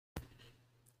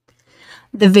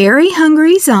The Very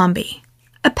Hungry Zombie,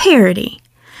 a parody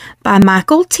by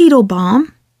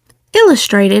Teitelbaum,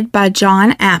 illustrated by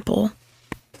Jon Apple.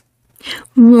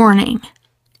 Warning,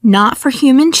 not for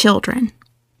human children.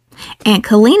 Aunt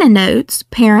Kalina notes,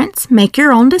 parents, make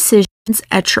your own decisions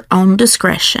at your own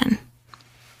discretion.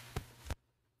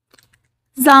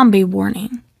 Zombie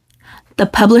warning. The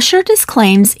publisher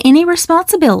disclaims any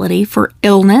responsibility for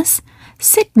illness,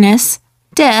 sickness,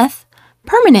 death,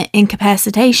 permanent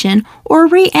incapacitation, or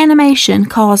reanimation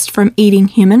caused from eating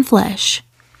human flesh.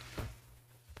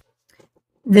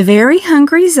 The Very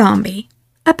Hungry Zombie,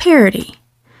 a parody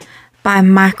by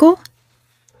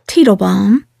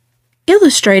Teitelbaum,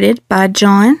 illustrated by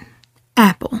Jon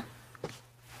Apple.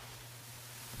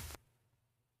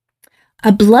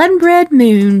 A blood-red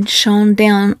moon shone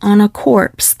down on a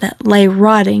corpse that lay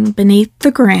rotting beneath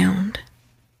the ground.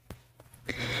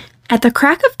 At the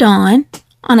crack of dawn,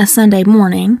 on a Sunday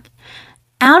morning,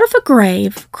 out of a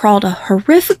grave crawled a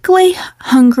horrifically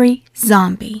hungry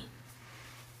zombie.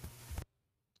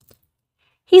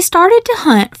 He started to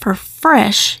hunt for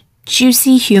fresh,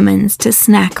 juicy humans to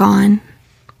snack on.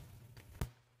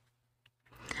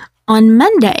 On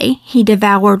Monday, he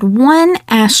devoured one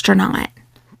astronaut,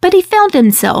 but he found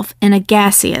himself in a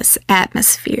gaseous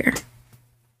atmosphere.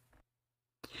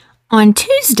 On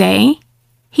Tuesday,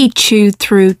 he chewed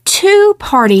through 2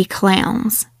 party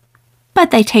clowns,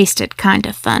 but they tasted kind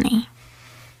of funny.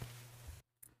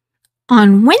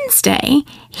 On Wednesday,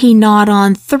 he gnawed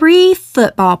on 3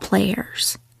 football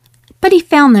players, but he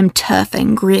found them tough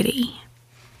and gritty.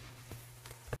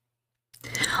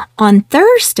 On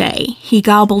Thursday, he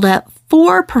gobbled up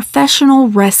 4 professional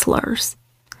wrestlers,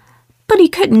 but he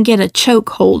couldn't get a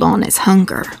chokehold on his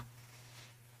hunger.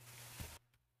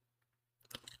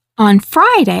 On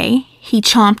Friday, he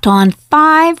chomped on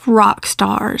 5 rock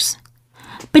stars,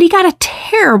 but he got a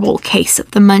terrible case of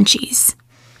the munchies.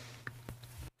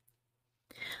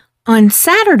 On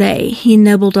Saturday, he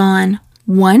nibbled on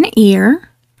 1 ear,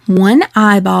 1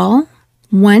 eyeball,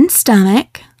 1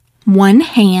 stomach, 1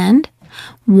 hand,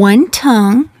 1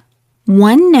 tongue,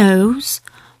 1 nose,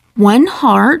 1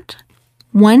 heart,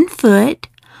 1 foot,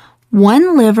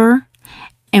 1 liver,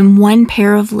 and 1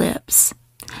 pair of lips.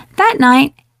 That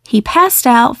night, he passed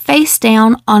out face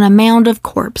down on a mound of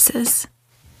corpses.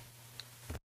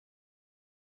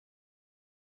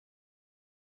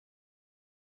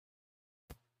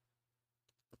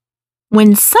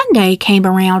 When Sunday came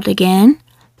around again,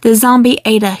 the zombie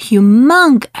ate a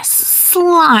humongous,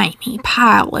 slimy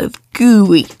pile of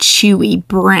gooey, chewy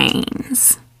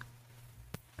brains.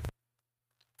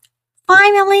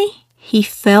 Finally, he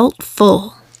felt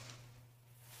full.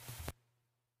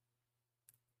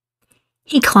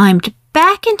 He climbed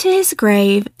back into his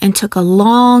grave and took a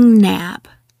long nap.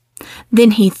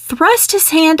 Then he thrust his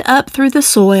hand up through the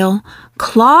soil,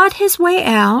 clawed his way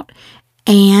out,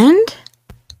 and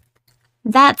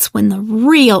that's when the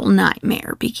real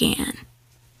nightmare began.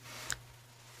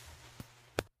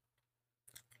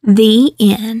 The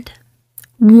end.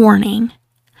 Warning.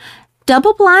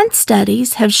 Double-blind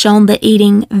studies have shown that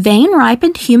eating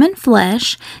vein-ripened human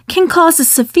flesh can cause a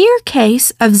severe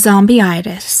case of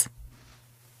zombieitis.